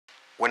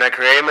When I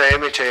create my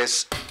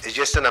images, it's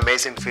just an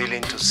amazing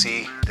feeling to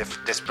see the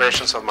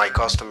expressions of my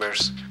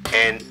customers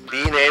and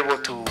being able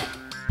to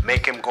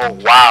make them go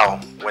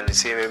wow when they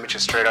see an image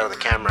straight out of the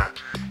camera.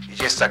 It's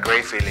just a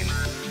great feeling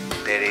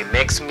that it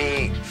makes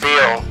me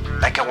feel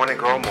like I want to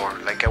grow more,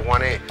 like I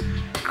want to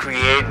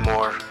create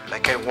more,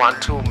 like I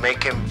want to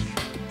make them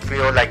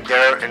feel like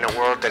they're in a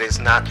world that is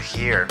not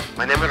here.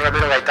 My name is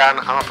Ramiro Gaytan.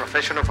 I'm a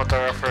professional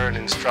photographer and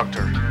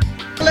instructor.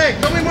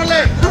 Leg, show me more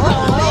leg.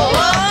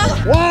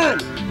 1,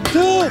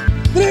 2,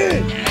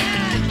 3.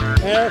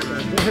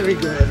 Perfect. Very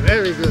good.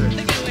 Very good.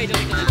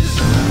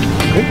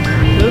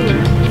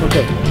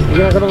 Okay, we're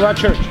gonna go to that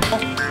church.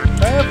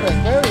 Perfect.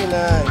 Very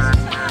nice.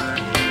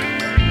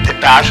 The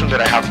passion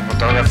that I have for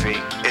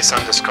photography is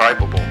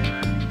indescribable,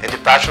 and the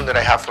passion that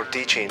I have for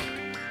teaching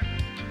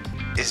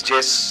is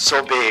just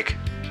so big,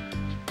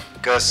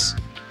 because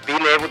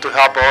being able to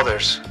help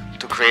others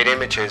to create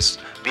images,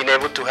 being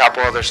able to help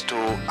others to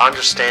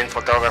understand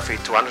photography,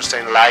 to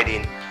understand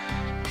lighting,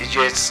 it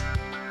just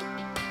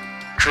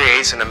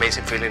creates an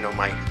amazing feeling on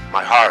my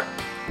heart.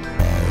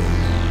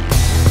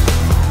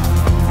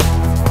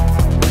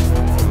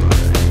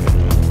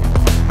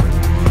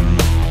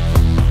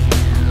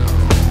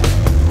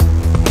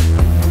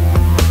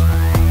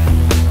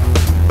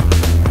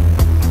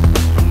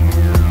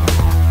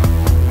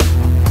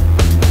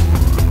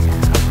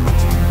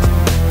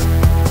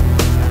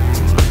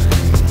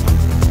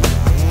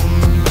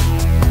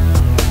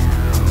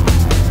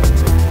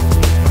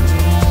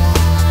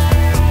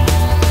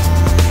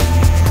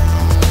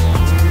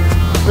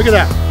 Look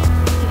at that.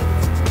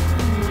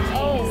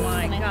 Oh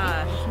my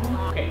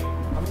gosh. Okay,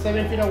 I'm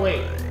 7 feet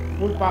away.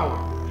 Full power.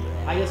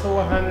 ISO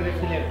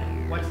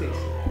 111. Watch this.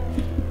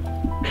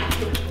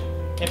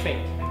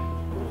 Effect.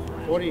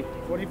 40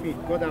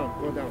 feet. Go down,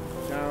 go down.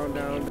 Down,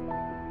 down.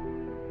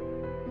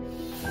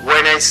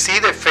 When I see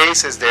the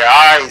faces, the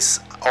eyes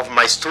of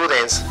my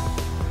students,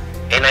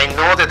 and I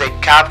know that they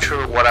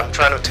capture what I'm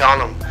trying to tell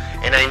them,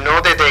 and I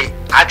know that they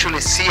actually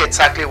see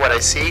exactly what I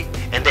see,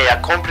 and they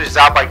accomplish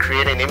that by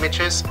creating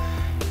images,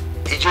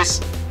 it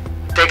just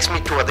takes me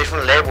to a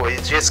different level.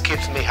 It just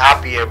keeps me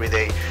happy every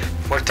day.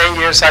 For 10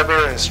 years I've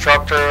been an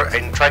instructor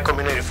in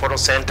Tri-Community Photo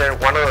Center,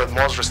 one of the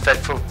most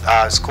respectful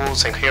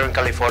schools here in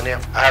California.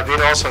 I have been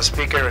also a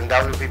speaker in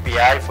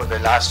WPPI for the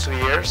last 2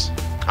 years.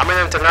 I'm an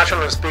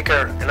international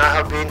speaker and I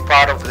have been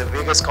part of the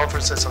biggest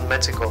conferences in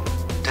Mexico.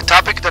 The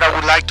topic that I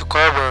would like to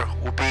cover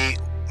would be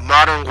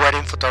modern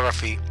wedding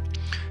photography.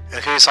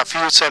 And here's a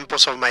few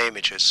samples of my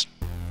images.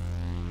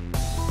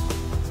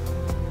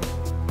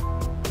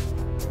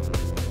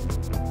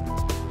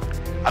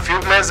 I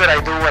feel blessed that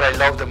I do what I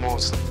love the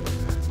most.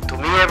 To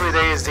me, every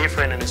day is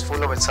different and it's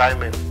full of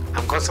excitement.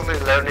 I'm constantly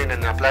learning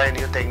and applying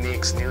new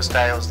techniques, new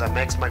styles that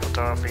makes my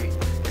photography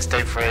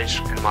stay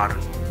fresh and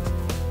modern.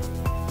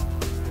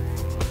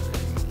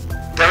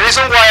 The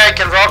reason why I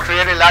can rock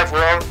Creativelive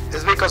world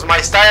is because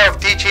my style of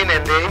teaching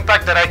and the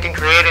impact that I can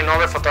create in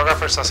other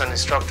photographers as an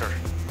instructor.